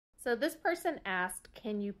So this person asked,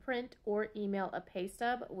 can you print or email a pay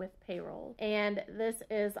stub with payroll? And this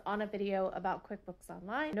is on a video about QuickBooks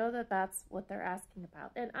Online. I know that that's what they're asking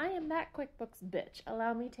about. And I am that QuickBooks bitch.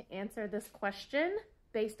 Allow me to answer this question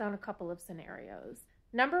based on a couple of scenarios.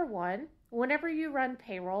 Number one, whenever you run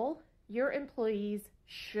payroll, your employees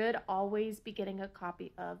should always be getting a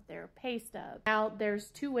copy of their pay stub. Now, there's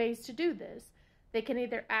two ways to do this. They can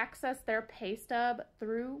either access their pay stub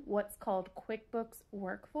through what's called QuickBooks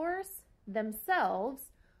Workforce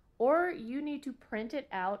themselves, or you need to print it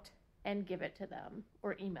out and give it to them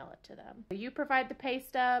or email it to them. You provide the pay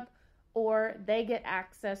stub, or they get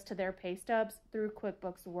access to their pay stubs through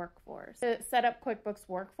QuickBooks Workforce. To set up QuickBooks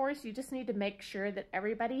Workforce, you just need to make sure that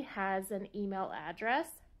everybody has an email address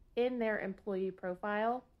in their employee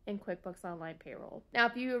profile in QuickBooks Online Payroll. Now,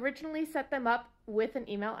 if you originally set them up with an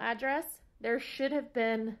email address, there should have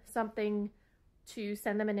been something to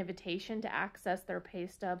send them an invitation to access their pay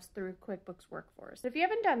stubs through QuickBooks Workforce. If you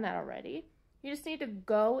haven't done that already, you just need to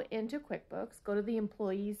go into QuickBooks, go to the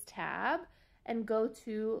Employees tab, and go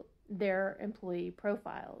to their employee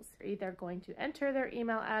profiles. You're either going to enter their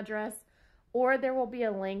email address, or there will be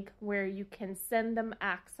a link where you can send them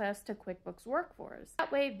access to QuickBooks Workforce.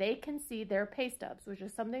 That way they can see their pay stubs, which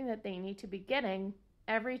is something that they need to be getting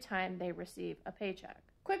every time they receive a paycheck.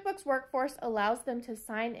 QuickBooks Workforce allows them to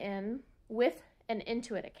sign in with an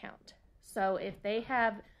Intuit account. So if they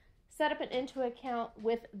have set up an Intuit account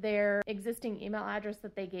with their existing email address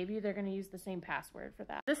that they gave you, they're going to use the same password for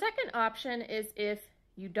that. The second option is if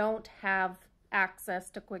you don't have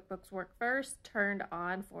access to QuickBooks Workforce turned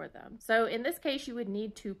on for them. So in this case, you would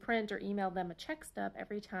need to print or email them a check stub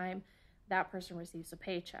every time that person receives a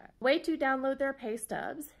paycheck. Way to download their pay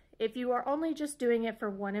stubs. If you are only just doing it for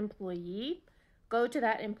one employee, go to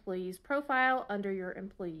that employee's profile under your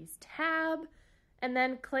employees tab, and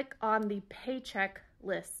then click on the paycheck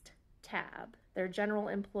list tab. Their general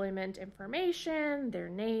employment information, their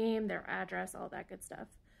name, their address, all that good stuff.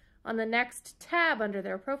 On the next tab under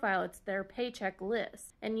their profile, it's their paycheck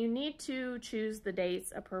list. And you need to choose the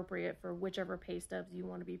dates appropriate for whichever pay stubs you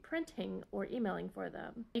want to be printing or emailing for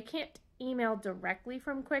them. You can't email directly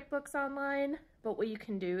from QuickBooks Online, but what you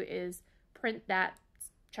can do is print that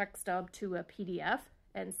check stub to a PDF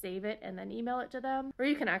and save it and then email it to them, or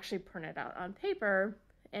you can actually print it out on paper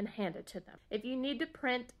and hand it to them. If you need to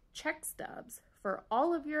print check stubs for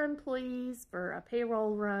all of your employees for a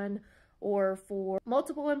payroll run, or for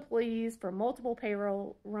multiple employees for multiple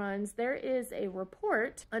payroll runs, there is a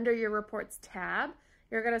report under your reports tab.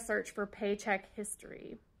 You're going to search for paycheck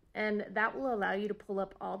history, and that will allow you to pull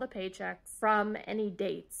up all the paychecks from any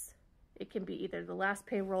dates. It can be either the last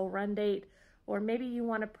payroll run date, or maybe you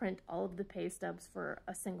want to print all of the pay stubs for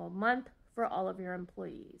a single month for all of your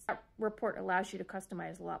employees. That report allows you to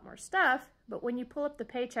customize a lot more stuff, but when you pull up the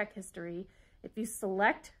paycheck history, if you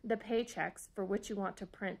select the paychecks for which you want to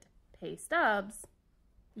print pay stubs,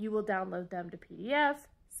 you will download them to PDF.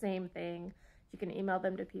 Same thing. You can email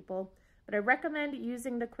them to people, but I recommend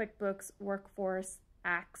using the QuickBooks Workforce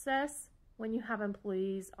access when you have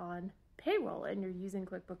employees on payroll and you're using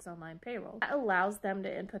QuickBooks Online Payroll. That allows them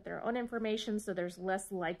to input their own information, so there's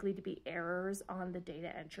less likely to be errors on the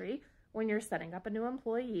data entry when you're setting up a new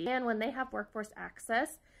employee. And when they have Workforce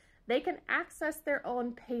access, they can access their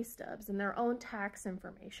own pay stubs and their own tax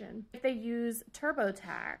information. If they use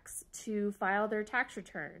TurboTax to file their tax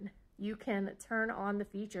return, you can turn on the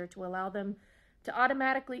feature to allow them to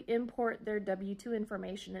automatically import their W-2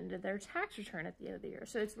 information into their tax return at the end of the year.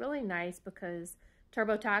 So it's really nice because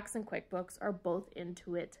TurboTax and QuickBooks are both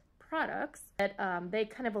Intuit products that they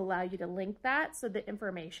kind of allow you to link that so the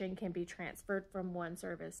information can be transferred from one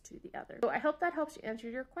service to the other. So I hope that helps you answer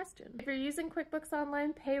your question. If you're using QuickBooks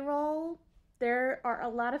Online Payroll, there are a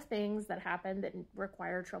lot of things that happen that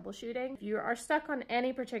require troubleshooting. If you are stuck on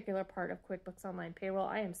any particular part of QuickBooks Online Payroll,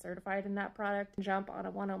 I am certified in that product. Jump on a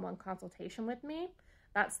one-on-one consultation with me.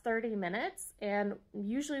 That's 30 minutes, and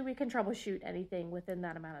usually we can troubleshoot anything within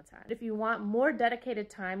that amount of time. If you want more dedicated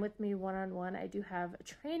time with me one-on-one, I do have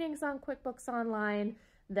trainings on QuickBooks Online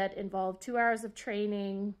that involve 2 hours of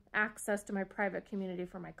training, access to my private community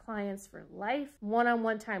for my clients for life,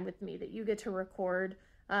 one-on-one time with me that you get to record,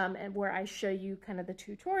 and where I show you kind of the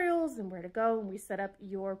tutorials and where to go, and we set up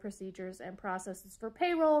your procedures and processes for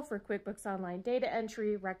payroll, for QuickBooks Online data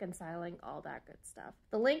entry, reconciling, all that good stuff.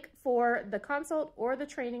 The link for the consult or the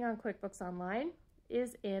training on QuickBooks Online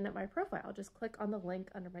is in my profile. Just click on the link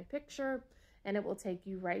under my picture and it will take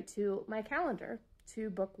you right to my calendar to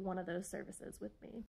book one of those services with me.